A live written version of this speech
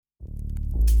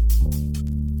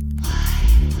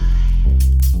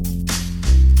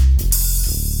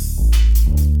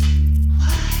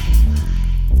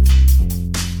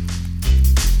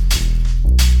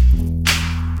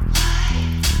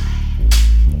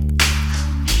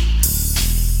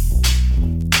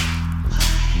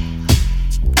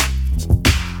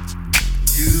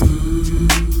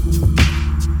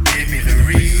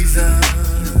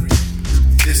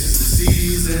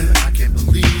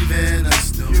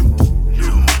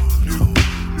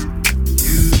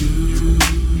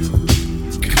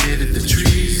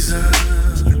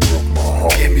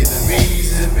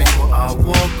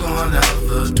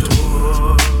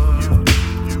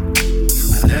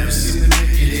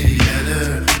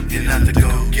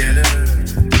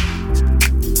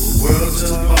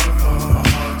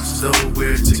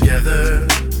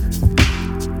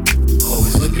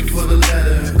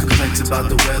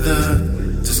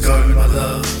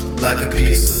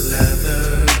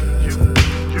leather.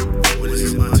 When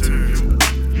it's my turn,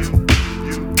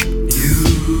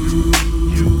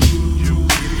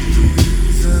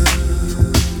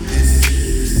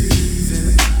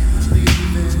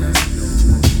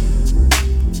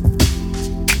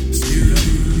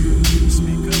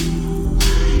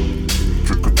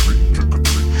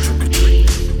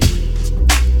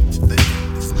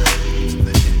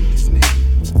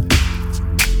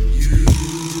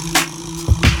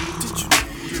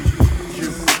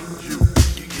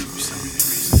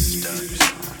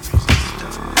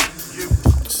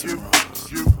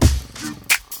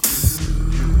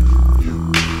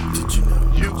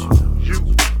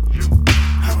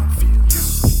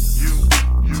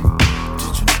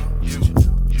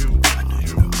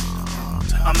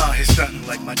 stunting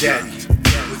like my daddy,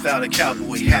 without a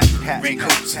cowboy hat,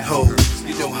 raincoats and hoes.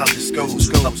 You know how this goes.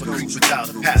 Up a creek without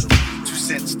a paddle. 2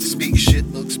 cents to speak, shit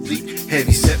looks bleak.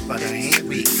 Heavy set, but I ain't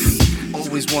weak.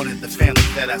 Always wanted the family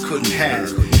that I couldn't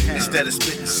have. Instead of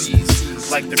splitting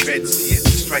seas, like the Red Sea at the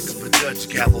strike of a Dutch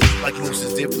gallows, like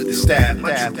Moses did with his staff.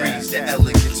 My trees, the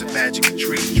elegance of magic and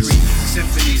trees.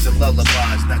 Symphonies of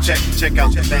lullabies. Now check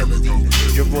out the melody.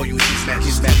 Your royalties, man,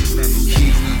 his majesty.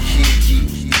 He.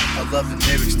 I love the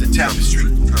lyrics, the tapestry.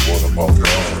 Simple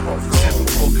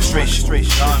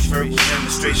orchestration, non-verbal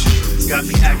demonstration. Got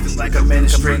me acting like a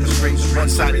administrator.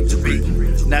 One-sided debate.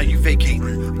 Now you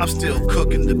vacating. I'm still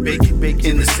cooking the bacon.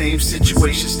 In the same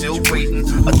situation, still waiting.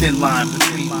 A thin line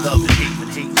between love and hate.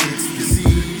 It's the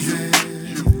season.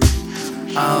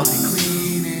 I'll be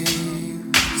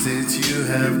cleaning since you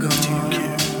have gone.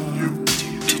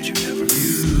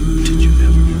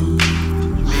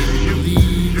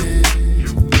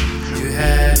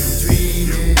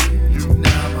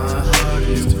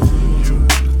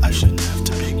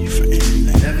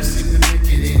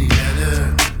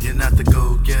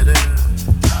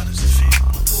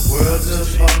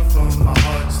 Apart from my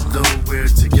hearts, though we're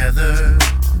together.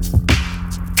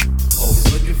 Always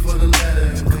looking for the letter,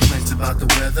 complaints about the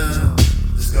weather.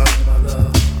 Discarding my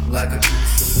love like a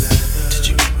piece of leather. Did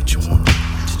you get what you want?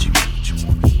 Did you get what you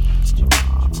want?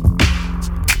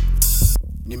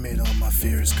 You made all my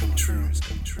fears come true.